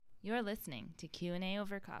You're listening to Q&A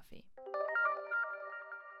over coffee.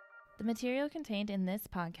 The material contained in this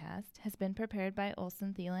podcast has been prepared by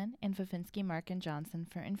Olson Thielen and Fafinski, Mark & Johnson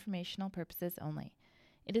for informational purposes only.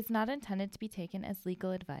 It is not intended to be taken as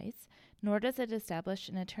legal advice, nor does it establish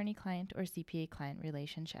an attorney-client or CPA-client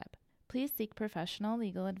relationship. Please seek professional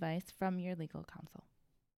legal advice from your legal counsel.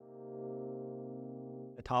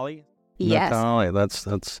 Natalie? Yes. Natalie,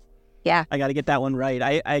 that's. Yeah. I got to get that one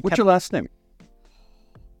right. What's your last name?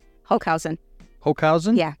 Hochhausen.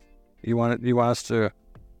 Hochhausen? Yeah. You want us to?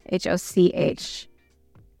 Hochhau.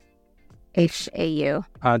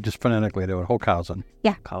 Just phonetically do it. Hochhausen.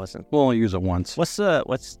 Yeah. Hochhausen. We'll only use it once. What's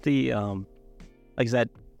the is that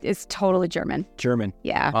It's totally German. German?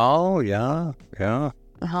 Yeah. Oh, yeah.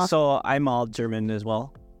 Uh-huh. So I'm all German as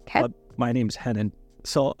well. Okay. But my name's Hennen.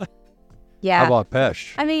 So Yeah. How about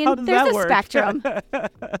Pesh? I mean, how does there's that a work? spectrum.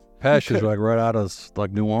 Pesh is like right out of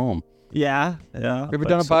like New Ulm. Yeah. Have you ever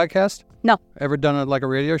done a podcast? No. Ever done it like a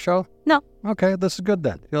radio show? No. Okay, this is good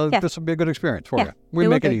then. Yeah. This will be a good experience for Yeah, you. We it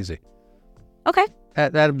will make it be. easy. Okay.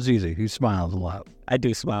 Adam's easy. He smiles a lot. I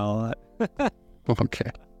do smile a lot.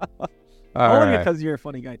 Okay. All Only right. because you're a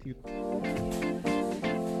funny guy too.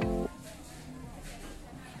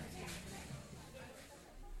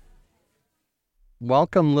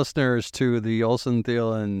 Welcome, listeners, to the Olson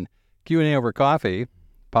Thielen Q&A over coffee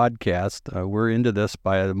podcast. We're into this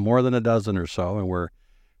by more than a dozen or so, and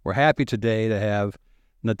we're happy today to have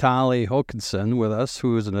Natolie Hochhausen with us,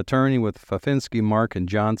 who is an attorney with Fafinski, Mark &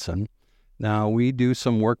 Johnson. Now, we do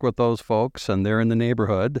some work with those folks, and they're in the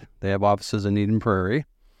neighborhood. They have offices in Eden Prairie,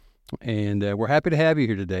 and we're happy to have you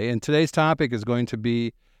here today. And today's topic is going to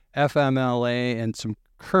be FMLA and some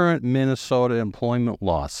current Minnesota employment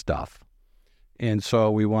law stuff. And so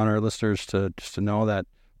we want our listeners to know that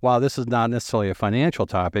while this is not necessarily a financial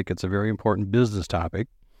topic, it's a very important business topic.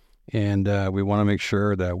 And we want to make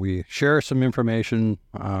sure that we share some information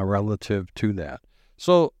relative to that.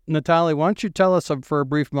 So, Natalie, why don't you tell us for a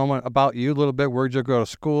brief moment about you a little bit? Where'd you go to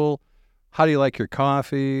school? How do you like your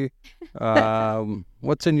coffee?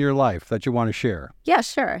 What's in your life that you want to share? Yeah,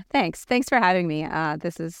 sure. Thanks for having me.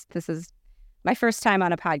 This is my first time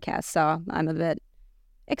on a podcast, so I'm a bit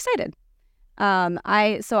excited.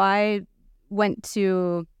 I went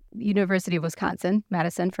to University of Wisconsin,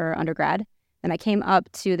 Madison, for undergrad. And I came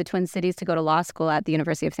up to the Twin Cities to go to law school at the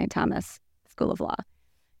University of St. Thomas School of Law.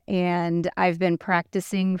 And I've been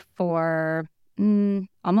practicing for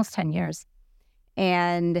almost 10 years.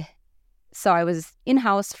 And so I was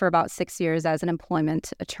in-house for about 6 years as an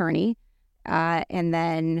employment attorney. And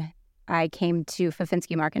then I came to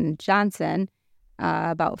Fafinski, Mark & Johnson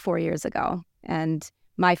about 4 years ago. And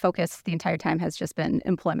my focus the entire time has just been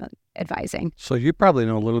employment advising. So you probably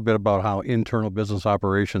know a little bit about how internal business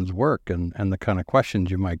operations work and the kind of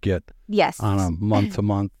questions you might get Yes. on a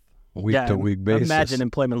month-to-month, week-to-week basis. Imagine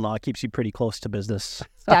employment law keeps you pretty close to business.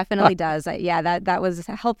 Definitely does. That was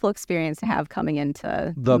a helpful experience to have coming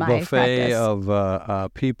into the my buffet practice.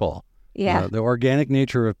 of people. Yeah. The organic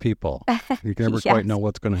nature of people. You can never Yes. quite know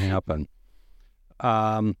what's going to happen.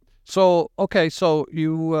 So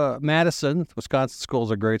you, Madison, Wisconsin schools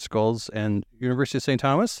are great schools, and University of St.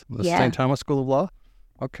 Thomas, the Yeah. St. Thomas School of Law?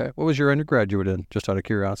 Okay. What was your undergraduate in, just out of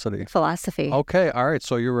curiosity? Philosophy. Okay, all right.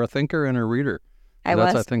 So you were a thinker and a reader. I I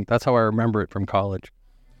was. think that's how I remember it from college.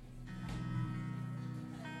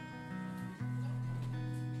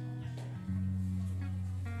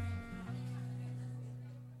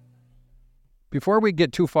 Before we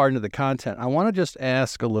get too far into the content, I want to just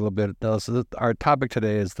ask a little bit. Our topic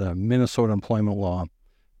today is the Minnesota employment law.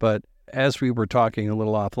 But as we were talking a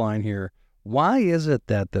little offline here, why is it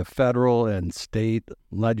that the federal and state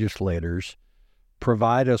legislators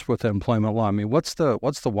provide us with employment law? I mean, what's the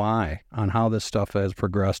why on how this stuff has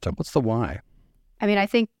progressed? What's the why? I mean, I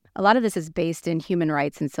think a lot of this is based in human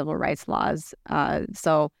rights and civil rights laws.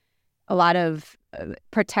 So a lot of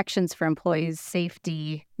protections for employees,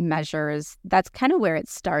 safety measures, that's kind of where it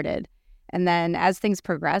started. And then as things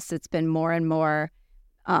progress, it's been more and more,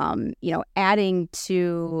 adding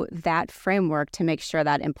to that framework to make sure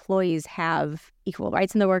that employees have equal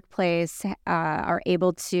rights in the workplace, are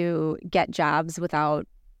able to get jobs without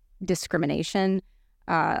discrimination,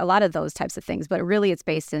 a lot of those types of things. But really, it's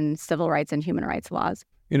based in civil rights and human rights laws.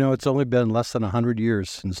 You know, it's only been less than 100 years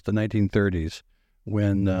since the 1930s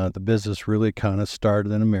when the business really kind of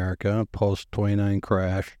started in America, post-29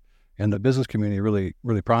 crash, and the business community really,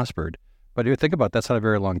 really prospered. But if you think about it, that's not a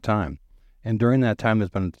very long time. And during that time,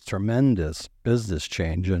 there's been tremendous business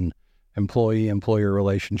change, and employee-employer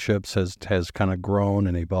relationships has kind of grown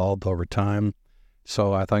and evolved over time.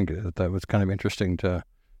 So I think that was kind of interesting to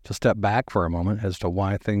step back for a moment as to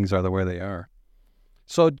why things are the way they are.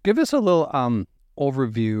 So give us a little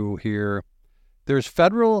overview here. There's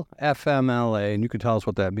federal FMLA, and you can tell us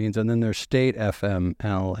what that means, and then there's state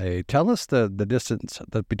FMLA. Tell us the distance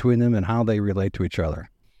between them and how they relate to each other.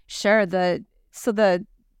 Sure. The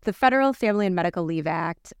Federal Family and Medical Leave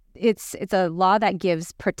Act, it's a law that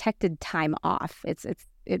gives protected time off.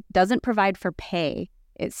 It doesn't provide for pay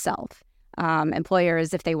itself.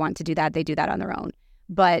 Employers, if they want to do that, they do that on their own.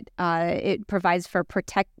 But it provides for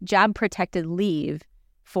job protected leave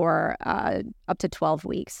for up to 12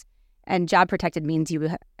 weeks. And job protected means you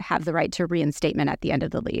have the right to reinstatement at the end of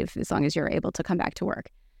the leave as long as you're able to come back to work.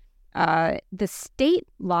 The state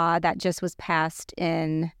law that just was passed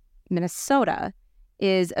in Minnesota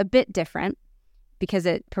is a bit different because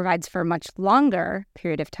it provides for a much longer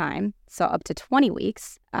period of time, so up to 20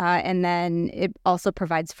 weeks. And then it also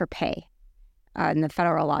provides for pay. And the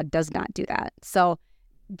federal law does not do that. So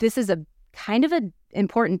this is a kind of an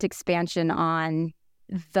important expansion on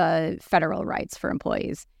the federal rights for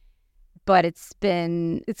employees. But it's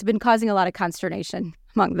been causing a lot of consternation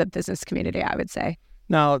among the business community, I would say.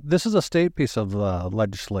 Now, this is a state piece of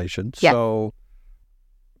legislation. Yeah. So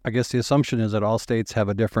I guess the assumption is that all states have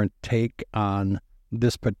a different take on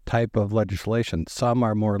this type of legislation. Some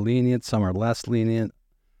are more lenient, some are less lenient.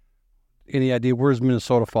 Any idea where does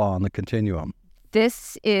Minnesota fall on the continuum?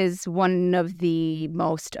 This is one of the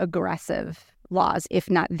most aggressive laws, if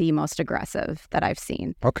not the most aggressive that I've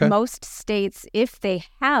seen. Okay. Most states, if they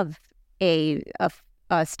have a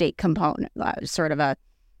state component, sort of a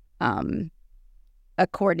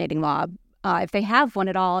coordinating law, if they have one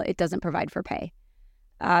at all, it doesn't provide for pay.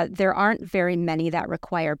 There aren't very many that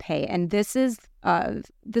require pay, and this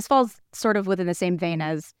falls sort of within the same vein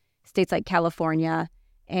as states like California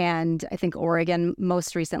and I think Oregon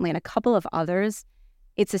most recently, and a couple of others.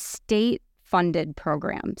 It's a state-funded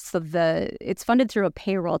program, so it's funded through a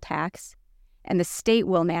payroll tax, and the state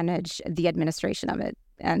will manage the administration of it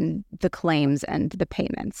and the claims and the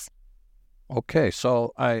payments. Okay,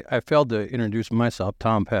 so I failed to introduce myself,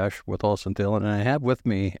 Tom Pesch with Olson Thielen, and I have with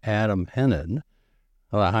me Adam Hennon.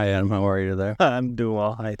 Hi, Adam. How are you today? I'm doing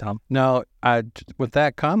well. Hi, Tom. Now, with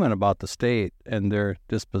that comment about the state and their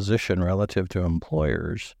disposition relative to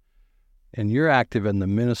employers, and you're active in the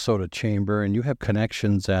Minnesota Chamber, and you have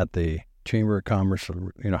connections at the Chamber of Commerce,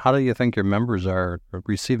 how do you think your members are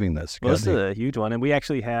receiving this? Well, this is a huge one. And we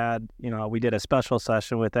actually had, we did a special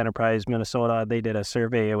session with Enterprise Minnesota. They did a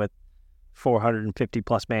survey with 450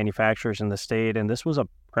 plus manufacturers in the state. And this was a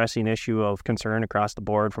pressing issue of concern across the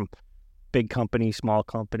board from big company, small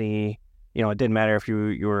company. It didn't matter if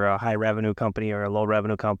you were a high revenue company or a low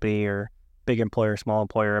revenue company or big employer, small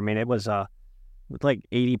employer. I mean, it was like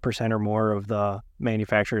 80% or more of the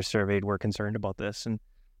manufacturers surveyed were concerned about this. And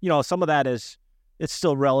some of that it's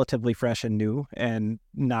still relatively fresh and new, and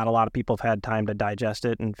not a lot of people have had time to digest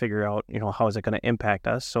it and figure out, how is it going to impact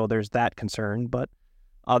us. So there's that concern, but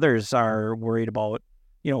others are worried about,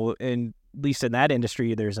 at least in that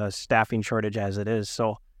industry, there's a staffing shortage as it is.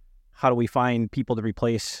 So how do we find people to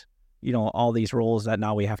replace, all these roles that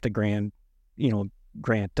now we have to grant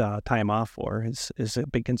time off for is a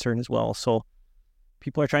big concern as well. So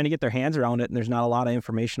people are trying to get their hands around it, and there's not a lot of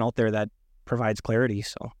information out there that provides clarity.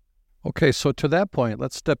 So, okay, so to that point,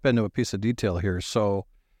 let's step into a piece of detail here. So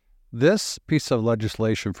this piece of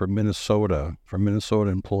legislation for Minnesota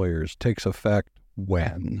employers takes effect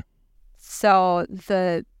when? So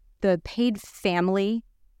the paid family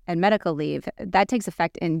and medical leave, that takes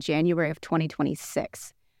effect in January of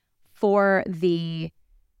 2026 for the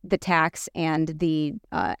tax and the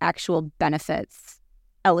actual benefits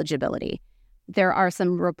eligibility. There are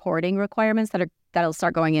some reporting requirements that'll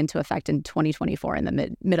start going into effect in 2024 in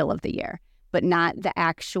the middle of the year, but not the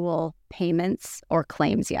actual payments or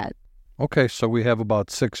claims yet. Okay, so we have about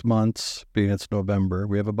 6 months, being it's November,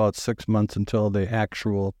 we have about 6 months until the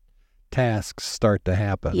actual tasks start to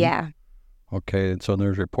happen. Yeah. Okay, and so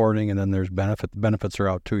there's reporting, and then there's benefits. Benefits are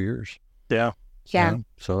out 2 years. Yeah.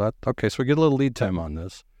 So we get a little lead time on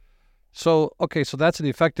this. So that's an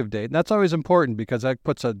effective date. And that's always important because that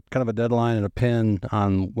puts a kind of a deadline and a pin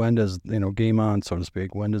on when does, game on, so to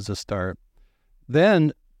speak. When does this start?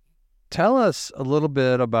 Then tell us a little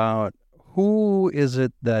bit about who is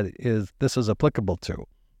it that this is applicable to?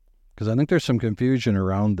 Because I think there's some confusion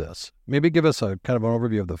around this. Maybe give us a kind of an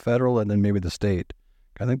overview of the federal and then maybe the state.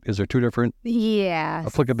 I think, is there two different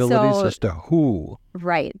applicabilities as to who?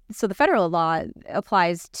 Right. So the federal law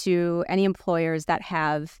applies to any employers that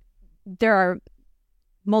there are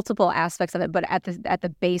multiple aspects of it, but at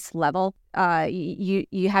the base level,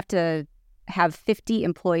 you have to have 50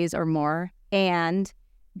 employees or more, and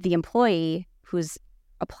the employee who's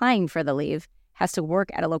applying for the leave has to work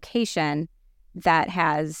at a location that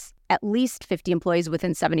has at least 50 employees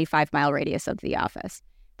within 75-mile radius of the office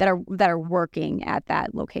that are working at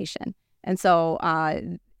that location. And so,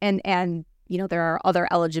 there are other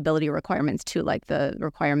eligibility requirements too, like the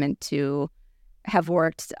requirement to have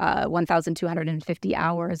worked 1,250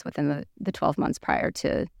 hours within the 12 months prior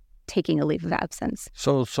to taking a leave of absence.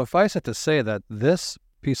 So suffice it to say that this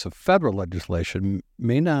piece of federal legislation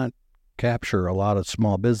may not capture a lot of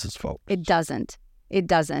small business folks. It doesn't.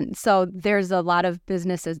 So there's a lot of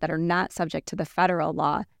businesses that are not subject to the federal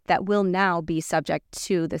law that will now be subject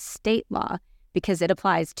to the state law because it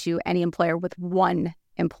applies to any employer with one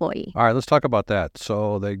employee. All right, let's talk about that.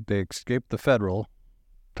 So they escaped the federal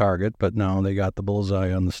target, but now they got the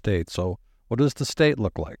bullseye on the state. So what does the state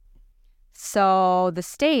look like? So the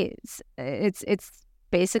states, it's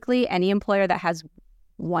basically any employer that has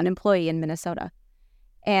one employee in Minnesota.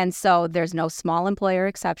 And so there's no small employer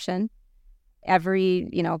exception.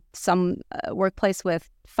 Some workplace with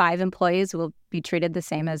 5 employees will be treated the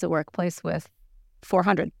same as a workplace with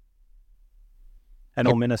 400. I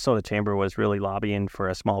know Minnesota Chamber was really lobbying for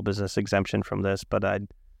a small business exemption from this, but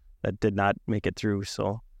that did not make it through.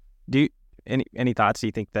 So any thoughts? Do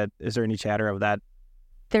you think is there any chatter of that?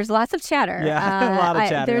 There's lots of chatter. Yeah, a lot of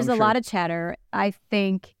chatter. There's a lot of chatter. I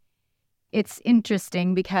think it's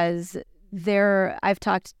interesting because I've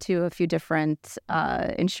talked to a few different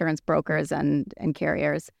insurance brokers and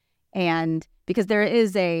carriers, and because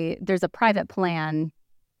there's a private plan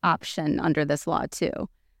option under this law too,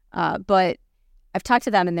 but I've talked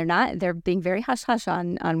to them and they're being very hush-hush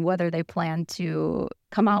on whether they plan to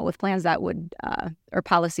come out with plans that would or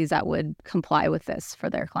policies that would comply with this for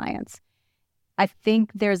their clients. I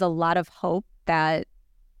think there's a lot of hope that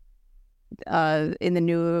in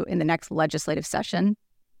the next legislative session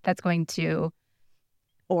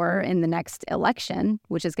or in the next election,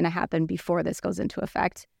 which is going to happen before this goes into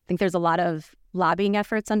effect. I think there's a lot of lobbying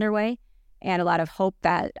efforts underway and a lot of hope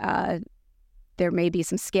that there may be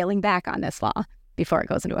some scaling back on this law before it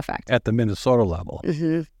goes into effect. At the Minnesota level?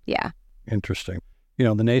 Mm-hmm. Yeah. Interesting.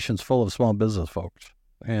 The nation's full of small business folks.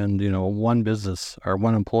 And, one business or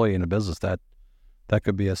one employee in a business, that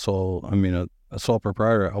could be a sole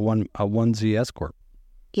proprietor, a 1Z S Corp.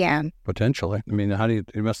 Yeah. Potentially.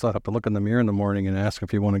 You must not have to look in the mirror in the morning and ask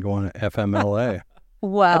if you want to go on FMLA.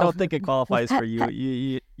 Well, I don't think it qualifies for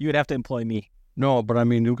you. You would have to employ me. No, but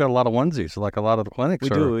you've got a lot of onesies, like a lot of the clinics. We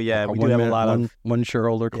do, yeah. We do have a lot of one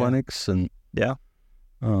shareholder clinics and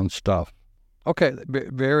stuff. Okay,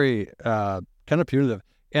 very kind of punitive.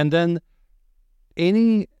 And then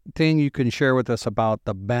anything you can share with us about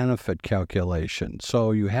the benefit calculation?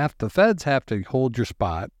 So the feds have to hold your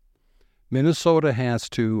spot. Minnesota has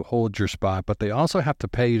to hold your spot, but they also have to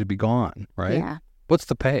pay you to be gone, right? Yeah. What's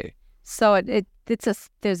the pay? So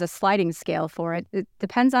there's a sliding scale for it. It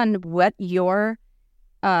depends on what your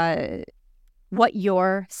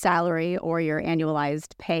salary or your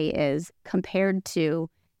annualized pay is compared to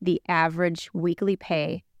the average weekly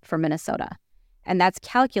pay for Minnesota, and that's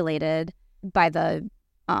calculated by the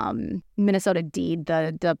Minnesota DEED,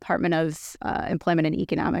 the Department of Employment and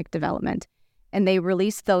Economic Development. And they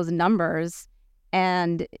release those numbers,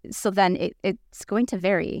 and so then it's going to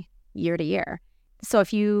vary year to year. So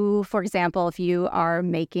for example, if you are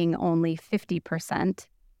making only 50%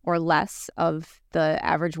 or less of the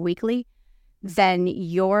average weekly, then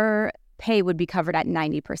your pay would be covered at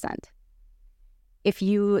 90%. If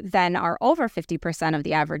you then are over 50% of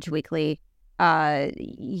the average weekly,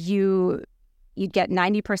 you'd get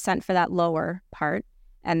 90% for that lower part,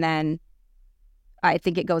 and then I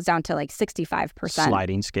think it goes down to like 65%.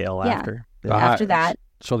 Sliding scale after. Yeah. After that.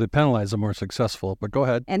 So they penalize the more successful, but go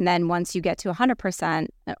ahead. And then once you get to 100%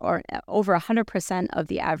 or over 100% of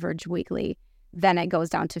the average weekly, then it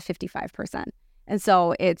goes down to 55%. And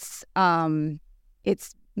so it's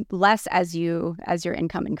less as your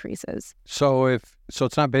income increases. So it's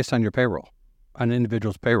not based on your payroll, on an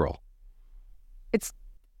individual's payroll. It's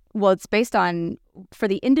based on, for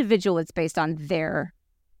the individual, it's based on their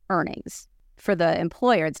earnings. For the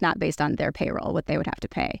employer, it's not based on their payroll, what they would have to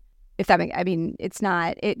pay. If that makes, it's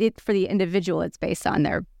not, for the individual, it's based on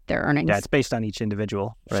their earnings. Yeah, it's based on each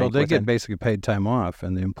individual. Right? So they get basically paid time off,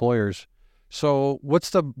 and the employers. So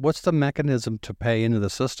what's the mechanism to pay into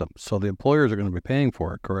the system? So the employers are going to be paying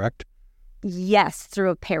for it, correct? Yes,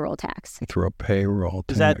 through a payroll tax. Through a payroll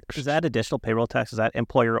tax. Is that additional payroll tax? Is that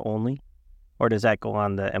employer only? Or does that go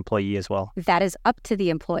on the employee as well? That is up to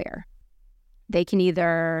the employer. They can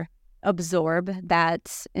either absorb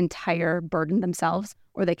that entire burden themselves,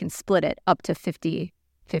 or they can split it up to 50-50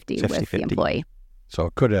 with the employee. So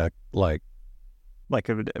it could Like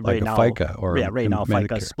like right a now, FICA or right now Medicare.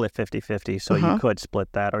 FICA split 50-50, so you could split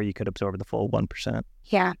that or you could absorb the full 1%.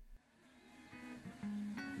 Yeah.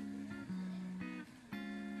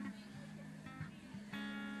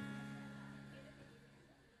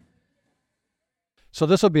 So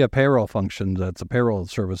this will be a payroll function that the payroll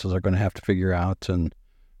services are going to have to figure out, and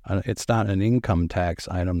it's not an income tax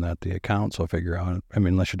item that the accounts will figure out. I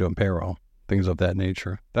mean, unless you're doing payroll, things of that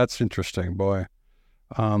nature. That's interesting, boy.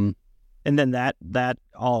 And then that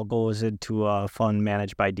all goes into a fund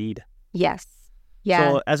managed by deed. Yes.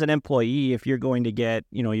 Yeah. So as an employee, if you're going to get,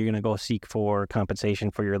 you're going to go seek for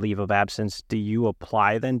compensation for your leave of absence, do you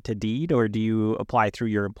apply then to deed, or do you apply through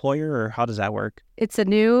your employer, or how does that work? It's a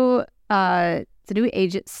new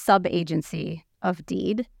sub-agency of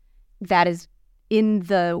deed that is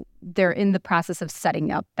they're in the process of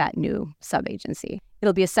setting up that new sub-agency.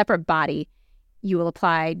 It'll be a separate body. You will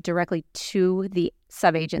apply directly to the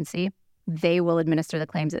sub-agency. They will administer the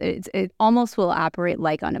claims. It almost will operate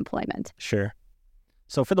like unemployment. Sure.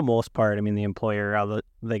 So for the most part, I mean, the employer,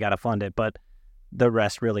 they got to fund it, but the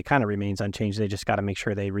rest really kind of remains unchanged. They just got to make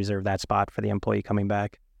sure they reserve that spot for the employee coming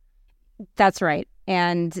back. That's right.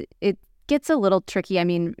 And it gets a little tricky. I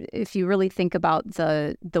mean, if you really think about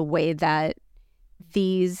the way that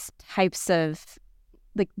these types of,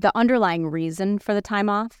 like, the underlying reason for the time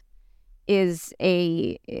off it's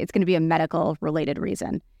going to be a medical related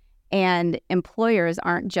reason. And employers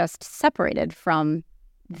aren't just separated from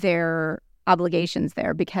their obligations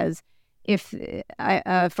there, because if,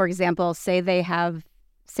 for example, say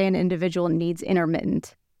an individual needs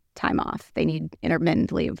intermittent time off, they need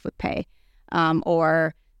intermittent leave with pay,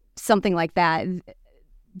 or something like that,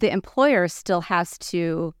 the employer still has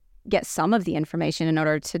to get some of the information in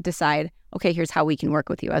order to decide, okay, here's how we can work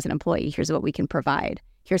with you as an employee. Here's what we can provide.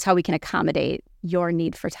 Here's how we can accommodate your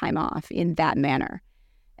need for time off in that manner.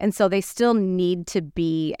 And so they still need to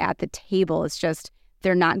be at the table. It's just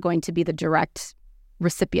they're not going to be the direct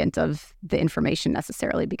recipient of the information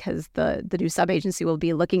necessarily, because the new sub-agency will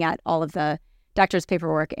be looking at all of the doctor's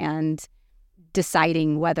paperwork and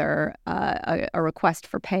deciding whether a request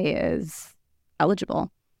for pay is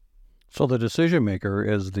eligible. So the decision maker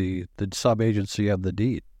is the sub-agency of the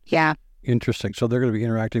deed. Yeah. Interesting. So they're going to be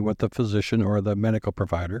interacting with the physician or the medical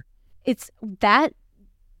provider. It's that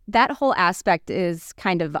whole aspect is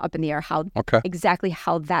kind of up in the air, exactly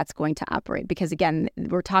how that's going to operate. Because again,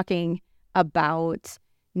 we're talking about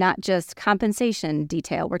not just compensation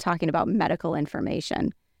detail, we're talking about medical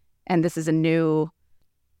information. And this is a new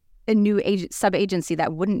sub-agency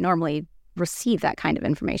that wouldn't normally receive that kind of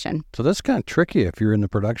information. So that's kind of tricky if you're in the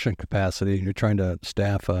production capacity and you're trying to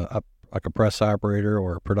staff like a press operator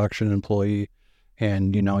or a production employee,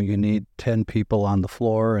 and you need 10 people on the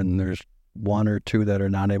floor and there's one or two that are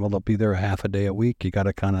not able to be there half a day a week. You got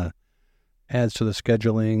to kind of add to the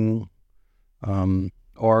scheduling.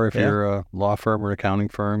 Or if you're a law firm or accounting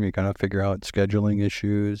firm, you got to figure out scheduling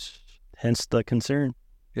issues. Hence the concern.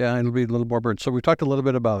 Yeah, it'll be a little more burden. So we talked a little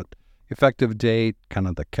bit about effective date, kind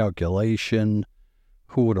of the calculation,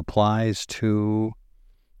 who it applies to.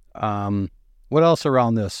 What else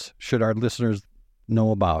around this should our listeners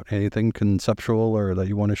know about? Anything conceptual or that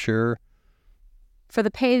you want to share? For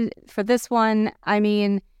the pay for this one, I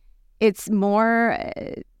mean, it's more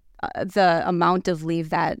the amount of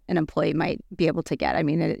leave that an employee might be able to get. I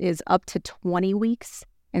mean, it is up to 20 weeks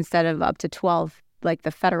instead of up to 12 like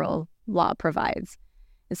the federal law provides.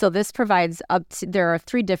 And so this provides there are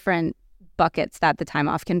 3 different buckets that the time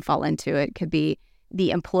off can fall into. It could be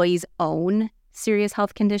the employee's own serious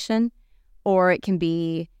health condition, or it can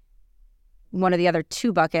be one of the other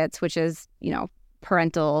 2 buckets, which is,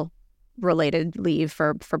 parental related leave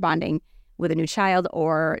for bonding with a new child,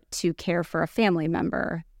 or to care for a family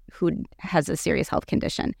member who has a serious health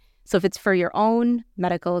condition. So if it's for your own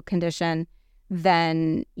medical condition,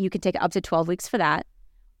 then you could take up to 12 weeks for that,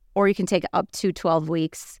 or you can take up to 12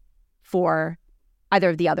 weeks for either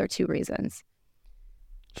of the other 2 reasons.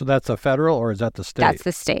 So that's a federal, or is that the state? That's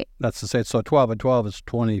the state. That's the state. So 12 and 12 is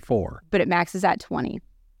 24. But it maxes at 20.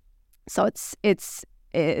 So it's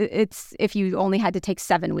if you only had to take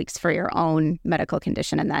 7 weeks for your own medical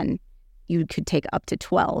condition, and then you could take up to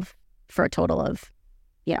 12 for a total of,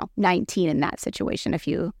 19 in that situation if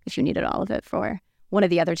you needed all of it for one of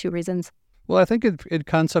the other 2 reasons. Well, I think in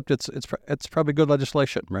concept, it's probably good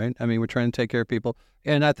legislation, right? I mean, we're trying to take care of people.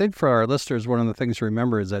 And I think for our listeners, one of the things to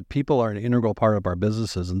remember is that people are an integral part of our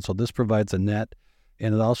businesses. And so this provides a net,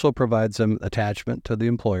 and it also provides them attachment to the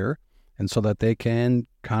employer, and so that they can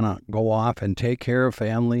kind of go off and take care of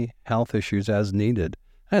family health issues as needed.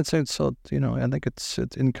 And so, I think it's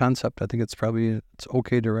in concept, I think it's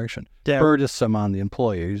okay direction. Yeah. Burdensome on the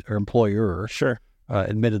employees or employer. Sure.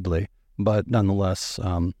 admittedly, but nonetheless,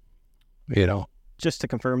 Just to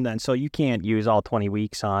confirm then, so you can't use all 20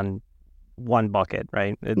 weeks on one bucket,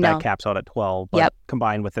 right? No. That caps out at 12, but Yep.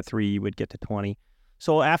 combined with the 3, you would get to 20.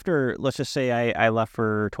 So after, let's just say I left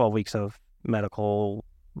for 12 weeks of medical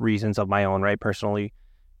reasons of my own, right, personally,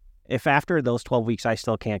 if after those 12 weeks I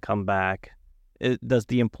still can't come back, does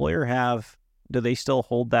the employer do they still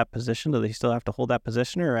hold that position? Do they still have to hold that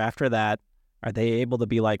position? Or after that, are they able to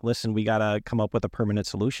be like, listen, we got to come up with a permanent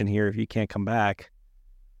solution here. If you can't come back,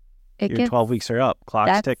 your 12 weeks are up.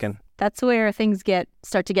 Clock's ticking. That's where things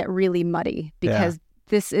start to get really muddy, because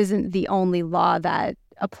this isn't the only law that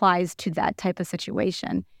applies to that type of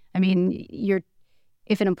situation. I mean,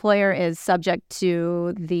 if an employer is subject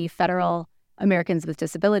to the Federal Americans with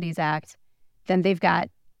Disabilities Act, then they've got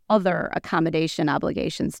other accommodation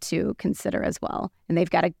obligations to consider as well. And they've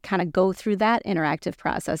got to kind of go through that interactive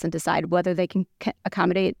process and decide whether they can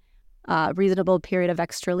accommodate a reasonable period of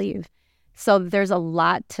extra leave. So there's a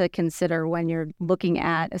lot to consider when you're looking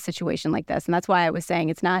at a situation like this. And that's why I was saying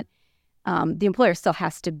it's not, the employer still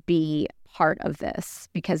has to be part of this,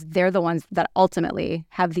 because they're the ones that ultimately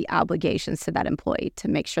have the obligations to that employee to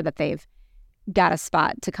make sure that they've got a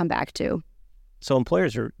spot to come back to. So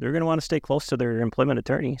employers they're going to want to stay close to their employment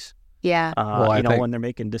attorneys. Yeah. When they're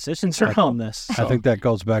making decisions around this. So. I think that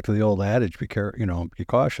goes back to the old adage: be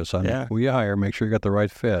cautious on who you hire. Make sure you got the right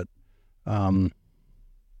fit. And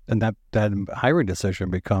that hiring decision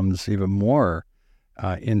becomes even more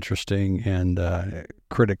interesting and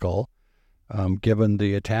critical, given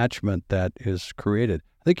the attachment that is created.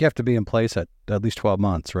 I think you have to be in place at least 12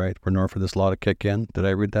 months, right, in order for this law to kick in. Did I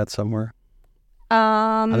read that somewhere?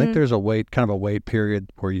 I think there's a wait period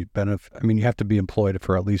where you benefit. I mean, you have to be employed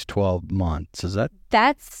for at least 12 months. Is that?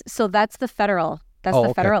 That's the federal. That's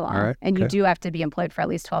the federal law, right. and you do have to be employed for at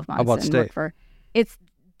least 12 months. How about state?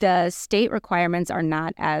 The state requirements are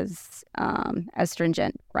not as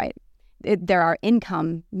stringent, right? There are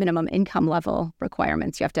minimum income level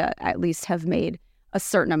requirements. You have to at least have made a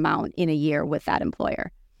certain amount in a year with that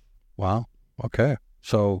employer. Wow. Okay.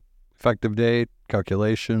 So effective date,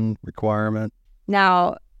 calculation, requirement.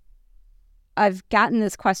 Now, I've gotten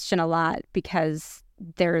this question a lot because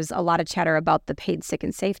there's a lot of chatter about the paid sick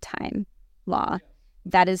and safe time law.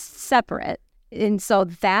 That is separate. And so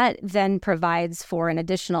that then provides for an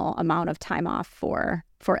additional amount of time off for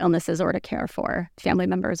illnesses or to care for family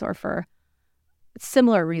members or for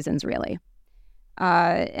similar reasons, really.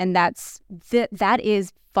 And that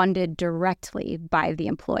is funded directly by the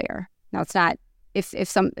employer. Now, it's not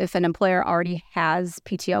if an employer already has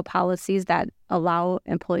PTO policies that allow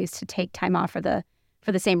employees to take time off for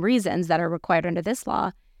the same reasons that are required under this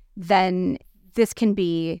law, then this can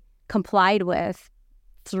be complied with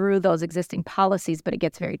through those existing policies, but it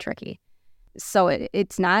gets very tricky. So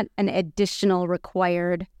it's not an additional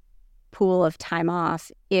required pool of time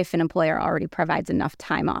off if an employer already provides enough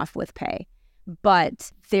time off with pay.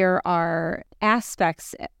 But there are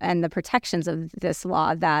aspects and the protections of this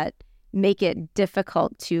law that make it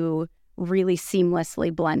difficult to really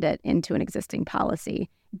seamlessly blend it into an existing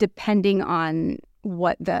policy, depending on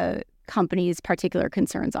what the company's particular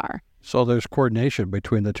concerns are. So there's coordination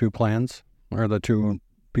between the two plans or the two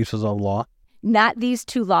pieces of law? Not these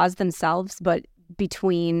two laws themselves, but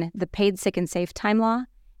between the paid sick and safe time law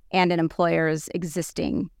and an employer's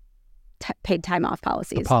existing paid time off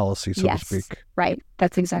policies. The policy, so to speak. Right.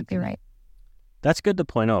 That's exactly right. That's good to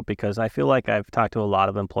point out, because I feel like I've talked to a lot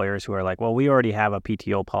of employers who are like, well, we already have a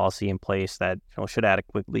PTO policy in place that should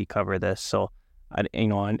adequately cover this. So,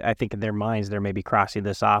 I think in their minds, they're maybe crossing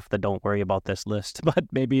this off, the don't worry about this list, but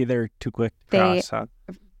maybe they're too quick to cross. Huh?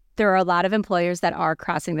 There are a lot of employers that are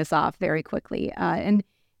crossing this off very quickly. And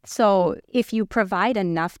so if you provide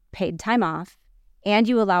enough paid time off and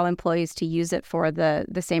you allow employees to use it for the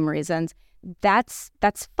same reasons, that's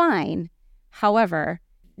fine. However,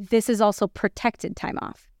 this is also protected time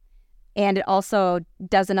off. And it also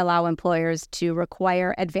doesn't allow employers to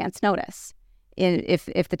require advance notice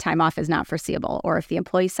if the time off is not foreseeable, or if the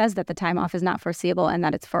employee says that the time off is not foreseeable and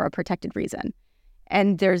that it's for a protected reason.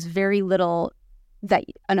 And there's very little that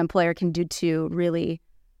an employer can do to really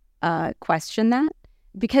question that,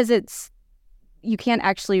 because you can't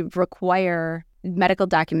actually require medical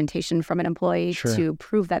documentation from an employee to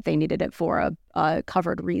prove that they needed it for a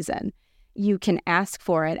covered reason. You can ask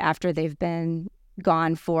for it after they've been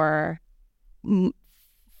gone for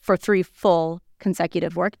 3 full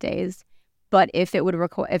consecutive work days. But if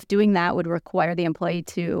doing that would require the employee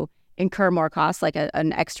to incur more costs, like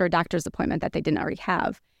an extra doctor's appointment that they didn't already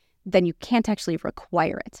have, then you can't actually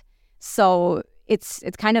require it. So it's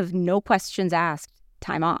kind of no questions asked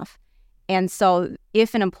time off. And so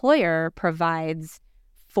if an employer provides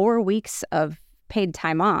 4 weeks of paid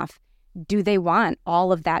time off, do they want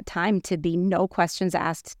all of that time to be no questions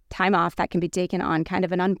asked time off that can be taken on kind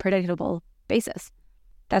of an unpredictable basis?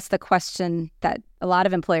 That's the question that a lot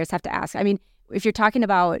of employers have to ask. I mean, if you're talking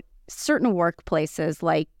about certain workplaces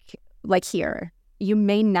like here, you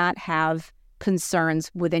may not have concerns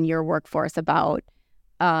within your workforce about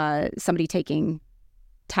somebody taking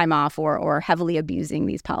time off or heavily abusing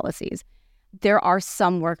these policies. There are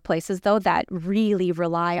some workplaces, though, that really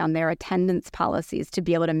rely on their attendance policies to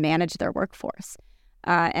be able to manage their workforce.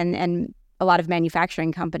 And a lot of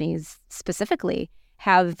manufacturing companies specifically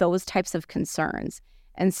have those types of concerns.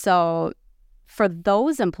 And so for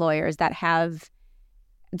those employers that have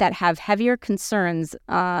heavier concerns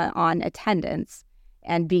on attendance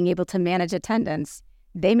and being able to manage attendance,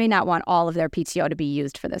 they may not want all of their PTO to be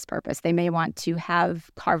used for this purpose. They may want to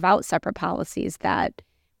carve out separate policies that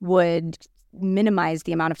would minimize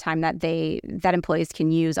the amount of time that employees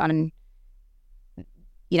can use on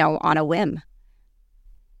a whim.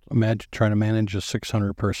 Imagine trying to manage a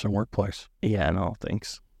 600-person workplace. Yeah, no,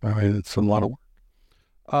 thanks. I mean, it's a lot of work.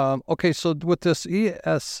 Okay, so with this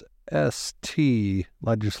ESST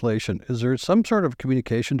legislation, is there some sort of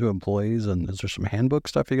communication to employees, and is there some handbook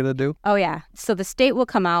stuff you're going to do? Oh, yeah. So the state will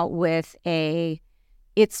come out with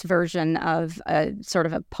its version of a sort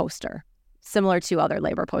of a poster, similar to other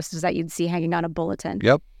labor posters that you'd see hanging on a bulletin.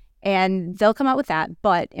 Yep. And they'll come out with that,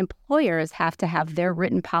 but employers have to have their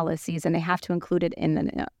written policies, and they have to include it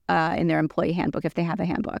in their employee handbook if they have a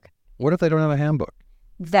handbook. What if they don't have a handbook?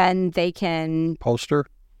 Then they can... Poster?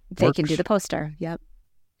 They can do the poster, yep.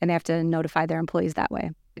 And they have to notify their employees that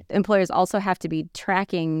way. Employers also have to be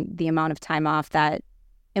tracking the amount of time off that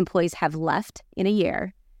employees have left in a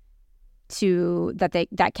year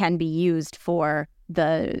that can be used for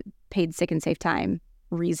the paid sick and safe time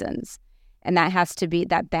reasons. And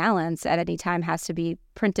that balance at any time has to be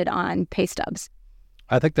printed on pay stubs.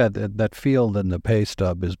 I think that field in the pay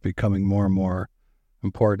stub is becoming more and more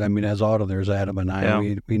important. I mean, as auditors, Adam and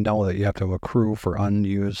I, we know that you have to accrue for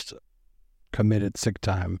unused committed sick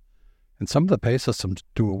time. And some of the pay systems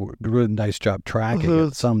do a really nice job tracking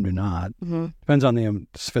it. Some do not. Mm-hmm. Depends on the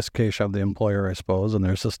sophistication of the employer, I suppose, and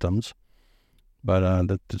their systems.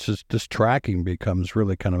 But just tracking becomes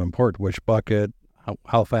really kind of important. Which bucket,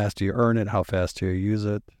 how fast do you earn it, how fast do you use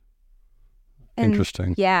it? And,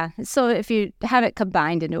 interesting. Yeah. So if you have it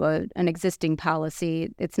combined into an existing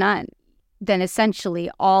policy, it's not then essentially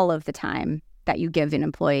all of the time that you give an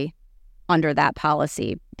employee under that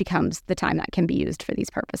policy becomes the time that can be used for these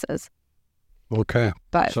purposes. Okay.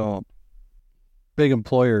 So big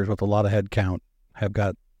employers with a lot of head count have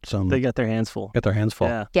got some... They got their hands full.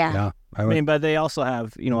 Yeah. I mean, but they also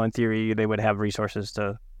have, in theory, they would have resources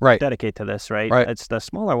to dedicate to this, right? It's the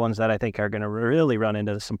smaller ones that I think are going to really run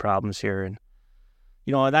into some problems here. And,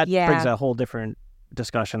 that brings a whole different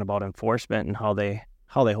discussion about enforcement and how they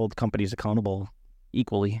hold companies accountable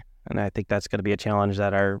equally. And I think that's going to be a challenge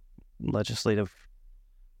that our legislative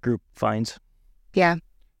group finds. Yeah.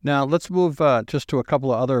 Now, let's move just to a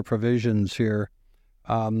couple of other provisions here.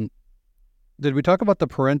 Did we talk about the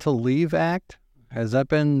Parental Leave Act?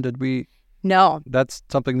 No. That's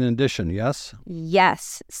something in addition, yes?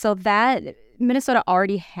 Yes. So Minnesota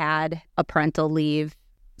already had a parental leave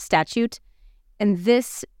statute, and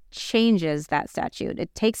this changes that statute.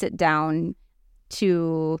 It takes it down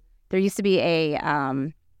to, there used to be a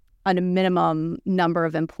minimum number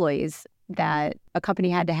of employees that a company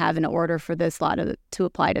had to have in order for this law to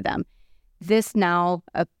apply to them. This now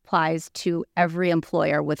applies to every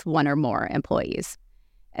employer with one or more employees.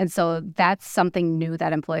 And so that's something new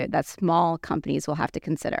that small companies will have to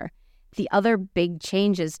consider. The other big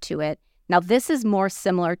changes to it, now this is more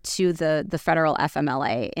similar to the federal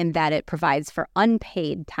FMLA in that it provides for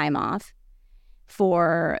unpaid time off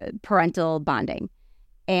for parental bonding.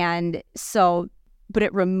 And so, but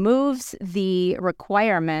it removes the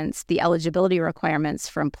requirements, the eligibility requirements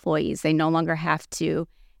for employees. They no longer have to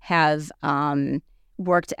have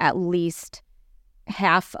worked at least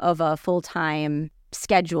half of a full-time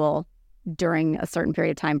schedule during a certain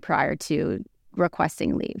period of time prior to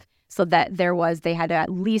requesting leave. So that they had to at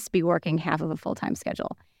least be working half of a full-time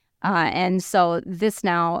schedule. And so this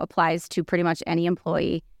now applies to pretty much any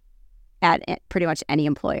employee at pretty much any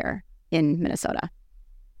employer in Minnesota.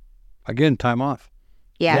 Again, time off.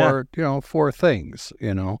 Yeah. For things,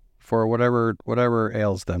 for whatever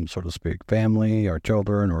ails them, so to speak, family or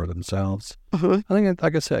children or themselves. Mm-hmm. I think,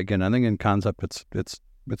 like I said, again, I think in concept it's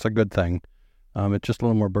a good thing. It's just a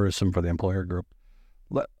little more burdensome for the employer group.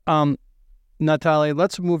 Natalie,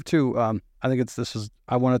 let's move to.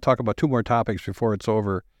 I want to talk about two more topics before it's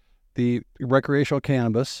over. the recreational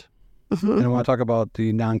cannabis, and I want to talk about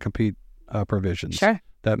the non-compete provisions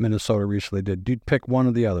that Minnesota recently did. You'd pick one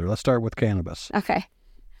or the other. Let's start with cannabis. Okay.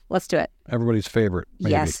 Let's do it. Everybody's favorite,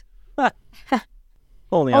 maybe. Yes.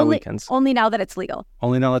 Only on weekends. Only now that it's legal.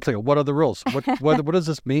 Only now let's take it. What are the rules? What does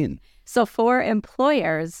this mean? So for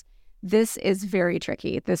employers, this is very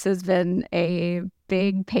tricky. This has been a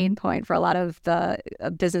big pain point for a lot of the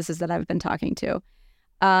businesses that I've been talking to.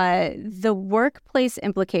 The workplace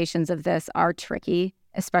implications of this are tricky,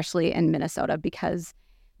 especially in Minnesota, because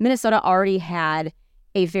Minnesota already had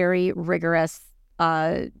a very rigorous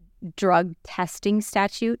drug testing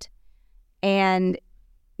statute, and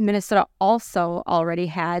Minnesota also already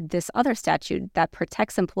had this other statute that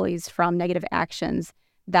protects employees from negative actions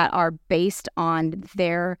that are based on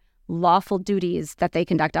their lawful duties that they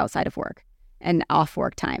conduct outside of work and off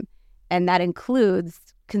work time. And that includes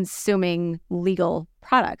consuming legal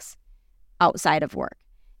products outside of work.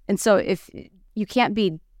 And so if you can't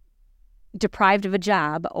be deprived of a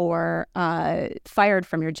job or fired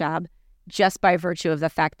from your job just by virtue of the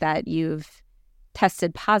fact that you've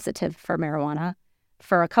tested positive for marijuana,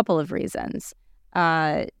 for a couple of reasons.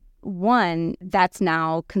 One, that's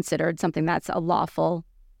now considered something that's a lawful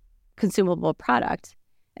consumable product.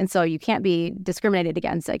 And so you can't be discriminated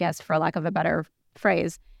against, I guess, for lack of a better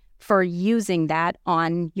phrase, for using that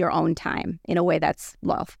on your own time in a way that's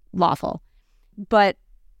lawful. But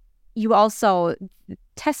you also,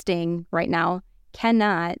 testing right now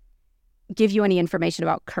cannot give you any information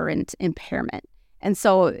about current impairment. And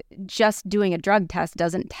so just doing a drug test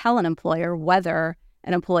doesn't tell an employer whether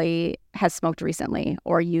an employee has smoked recently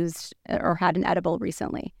or used or had an edible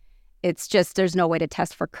recently. It's just there's no way to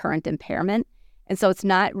test for current impairment. And so it's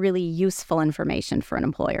not really useful information for an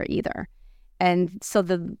employer either. And so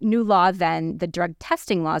the new law then, the drug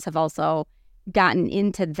testing laws have also gotten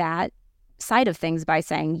into that side of things by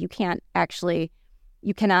saying you cannot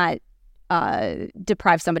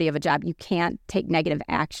deprive somebody of a job. You can't take negative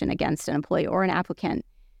action against an employee or an applicant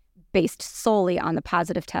based solely on the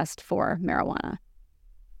positive test for marijuana.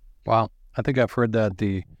 Wow. I think I've heard that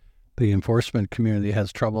the enforcement community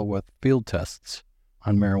has trouble with field tests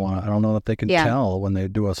on marijuana. I don't know if they can tell when they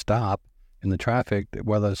do a stop in the traffic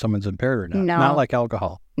whether someone's impaired or not. No. Not like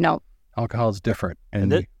alcohol. No. Alcohol is different.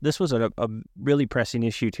 And this was a really pressing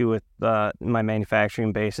issue, too, with my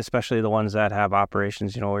manufacturing base, especially the ones that have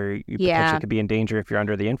operations, where you potentially could be in danger if you're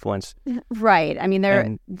under the influence. Right. I mean,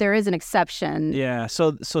 there is an exception. Yeah.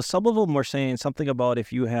 So some of them were saying something about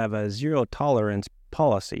if you have a zero tolerance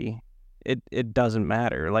policy, it doesn't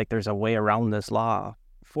matter. Like there's a way around this law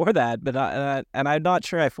for that. But I'm not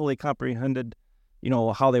sure I fully comprehended,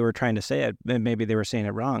 how they were trying to say it. Maybe they were saying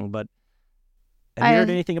it wrong, but have you heard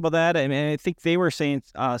anything about that? I mean, I think they were saying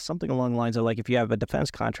something along the lines of like if you have a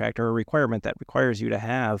defense contract or a requirement that requires you to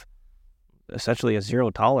have essentially a zero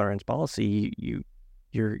tolerance policy,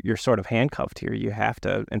 you're sort of handcuffed here. You have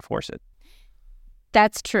to enforce it.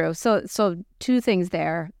 That's true. So two things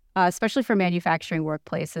there, especially for manufacturing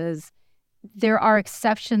workplaces. There are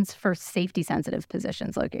exceptions for safety sensitive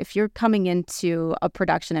positions. Like if you're coming into a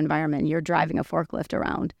production environment, you're driving a forklift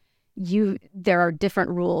around, there are different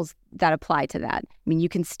rules that apply to that. I mean, you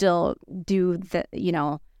can still do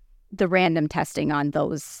the random testing on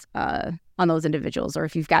those individuals, or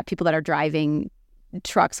if you've got people that are driving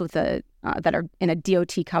trucks with that are in a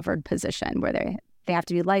DOT covered position where they have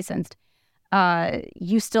to be licensed,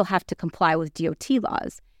 you still have to comply with DOT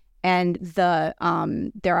laws. And there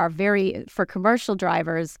are for commercial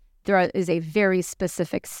drivers, there is a very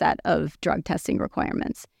specific set of drug testing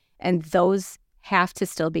requirements, and those have to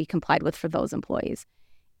still be complied with for those employees.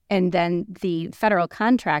 And then the federal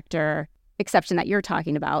contractor exception that you're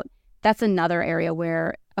talking about, that's another area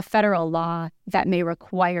where a federal law that may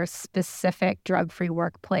require specific drug-free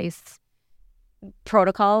workplace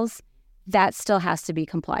protocols, that still has to be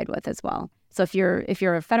complied with as well. So if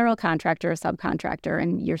you're a federal contractor or subcontractor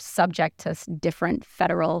and you're subject to different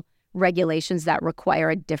federal regulations that require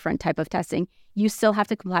a different type of testing, you still have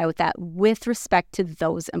to comply with that with respect to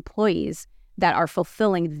those employees that are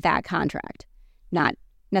fulfilling that contract. Not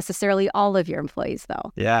necessarily all of your employees,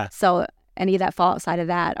 though. Yeah. So any that fall outside of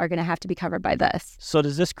that are going to have to be covered by this. So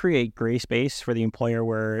does this create gray space for the employer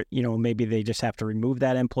where, maybe they just have to remove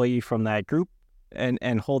that employee from that group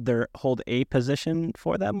and hold a position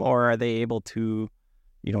for them, or are they able to,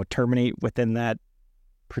 terminate within that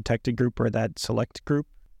protected group or that select group?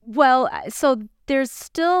 Well, so there's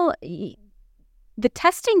still the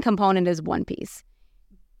testing component is one piece.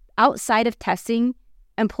 Outside of testing,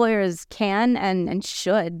 employers can and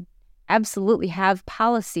should absolutely have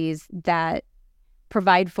policies that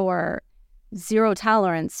provide for zero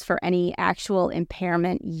tolerance for any actual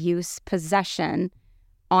impairment, use, possession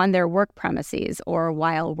on their work premises or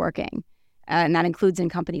while working. And that includes in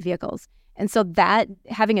company vehicles. And so that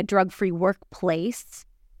having a drug-free workplace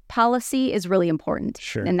policy is really important.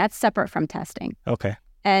 Sure. And that's separate from testing. Okay.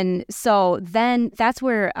 And so then that's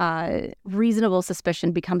where reasonable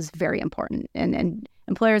suspicion becomes very important. And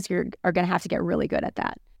employers are going to have to get really good at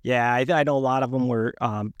that. Yeah, I know a lot of them were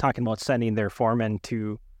talking about sending their foremen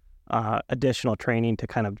to additional training to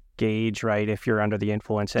kind of gauge, right, if you're under the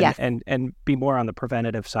influence and be more on the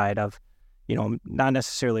preventative side of, not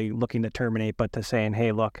necessarily looking to terminate, but to saying,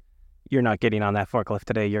 hey, look, you're not getting on that forklift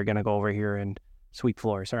today. You're going to go over here and sweep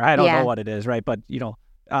floors, or I don't know what it is, right? But,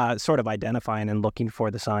 sort of identifying and looking for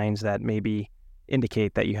the signs that maybe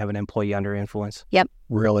indicate that you have an employee under influence. Yep.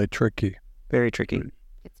 Really tricky. Very tricky.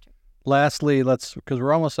 It's tricky. Lastly, because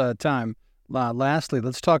we're almost out of time. Lastly,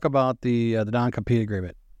 let's talk about the non-compete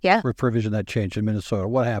agreement. Yeah. Provision that changed in Minnesota.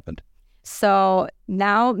 What happened? So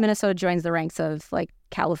now Minnesota joins the ranks of like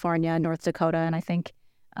California, North Dakota, and I think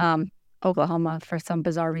Oklahoma for some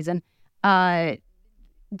bizarre reason.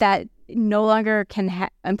 That no longer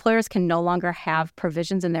employers can no longer have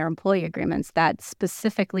provisions in their employee agreements that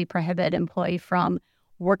specifically prohibit employee from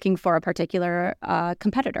working for a particular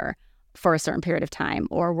competitor for a certain period of time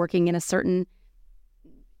or working in a certain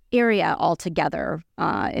area altogether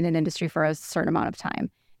in an industry for a certain amount of time.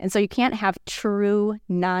 And so you can't have true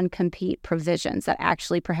non-compete provisions that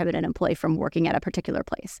actually prohibit an employee from working at a particular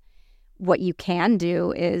place. What you can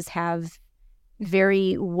do is have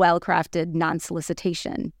very well-crafted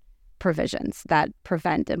non-solicitation provisions that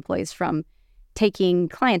prevent employees from taking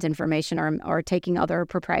client information or taking other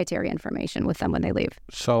proprietary information with them when they leave.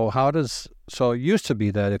 So it used to be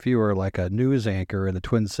that if you were like a news anchor in the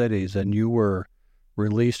Twin Cities and you were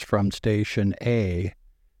released from station A,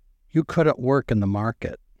 you couldn't work in the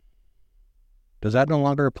market. Does that no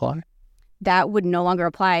longer apply? That would no longer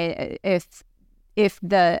apply if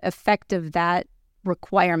the effect of that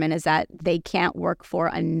requirement is that they can't work for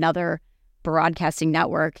another broadcasting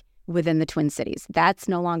network within the Twin Cities. That's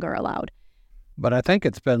no longer allowed. But I think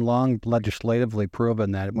it's been long legislatively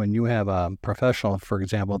proven that when you have a professional, for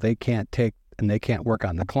example, they can't work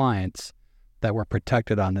on the clients that were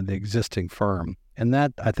protected on the existing firm. And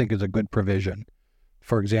that, I think, is a good provision.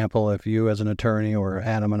 For example, if you as an attorney or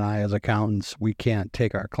Adam and I as accountants, we can't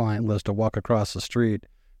take our client list to walk across the street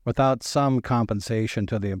without some compensation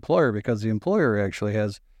to the employer, because the employer actually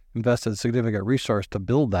has invested significant resource to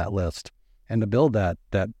build that list and to build that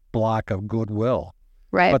block of goodwill.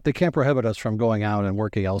 Right. But they can't prohibit us from going out and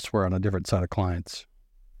working elsewhere on a different set of clients.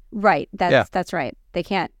 Right. That's right. They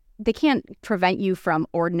can't prevent you from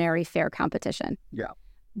ordinary fair competition. Yeah.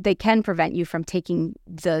 They can prevent you from taking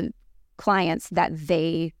the clients that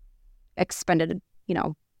they expended,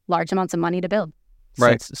 large amounts of money to build.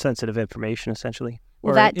 Right. Sensitive information, essentially.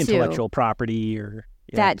 Well, or that intellectual too. property or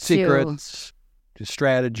that secrets,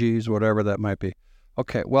 strategies, whatever that might be.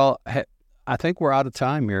 Okay. Well, I think we're out of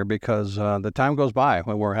time here because the time goes by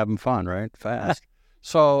when we're having fun, right? Fast.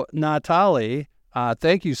 So, Natalie,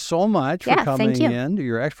 thank you so much for coming in.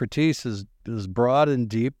 Your expertise is broad and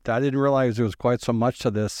deep. I didn't realize there was quite so much to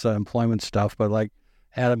this employment stuff, but like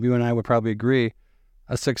Adam, you and I would probably agree,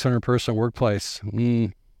 a 600-person workplace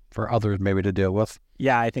for others maybe to deal with.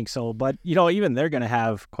 Yeah, I think so. But, even they're going to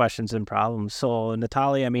have questions and problems. So,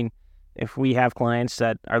 Natalie, if we have clients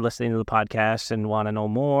that are listening to the podcast and want to know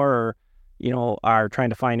more or, are trying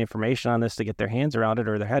to find information on this to get their hands around it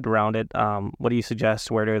or their head around it, what do you suggest?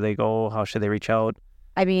 Where do they go? How should they reach out?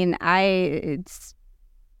 I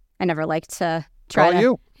never like to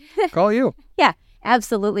Call you. Yeah,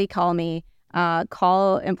 absolutely. Call me.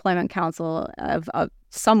 Call employment counsel of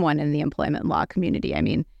someone in the employment law community.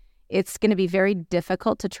 It's going to be very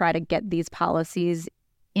difficult to try to get these policies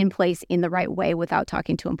in place in the right way without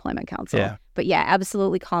talking to employment counsel. Yeah. But yeah,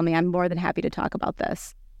 absolutely call me. I'm more than happy to talk about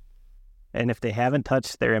this. And if they haven't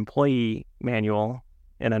touched their employee manual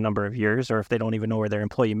in a number of years, or if they don't even know where their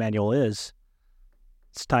employee manual is,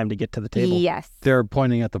 it's time to get to the table. Yes. They're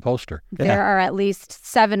pointing at the poster. There are at least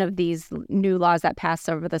 7 of these new laws that passed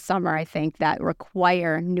over the summer, I think, that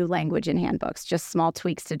require new language in handbooks, just small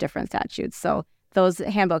tweaks to different statutes. So those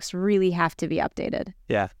handbooks really have to be updated.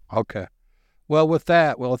 Yeah. Okay. Well, with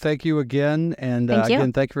that, thank you again. And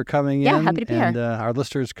again, thank you for coming in. Yeah, happy to be here. And our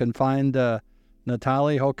listeners can find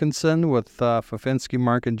Natalie Hochhausen with Fafinski,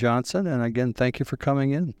 Mark & Johnson. And again, thank you for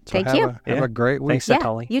coming in. So thank you. Have a great week. Thanks,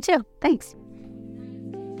 Natalie. You too. Thanks.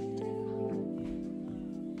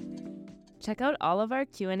 Check out all of our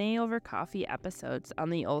Q&A over coffee episodes on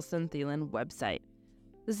the Olson Thielen website.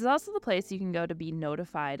 This is also the place you can go to be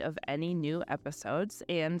notified of any new episodes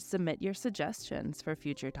and submit your suggestions for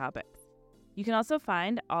future topics. You can also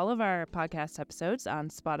find all of our podcast episodes on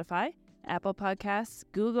Spotify, Apple Podcasts,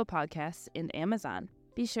 Google Podcasts, and Amazon.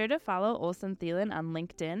 Be sure to follow Olsen Thielen on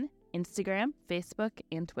LinkedIn, Instagram, Facebook,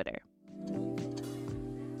 and Twitter.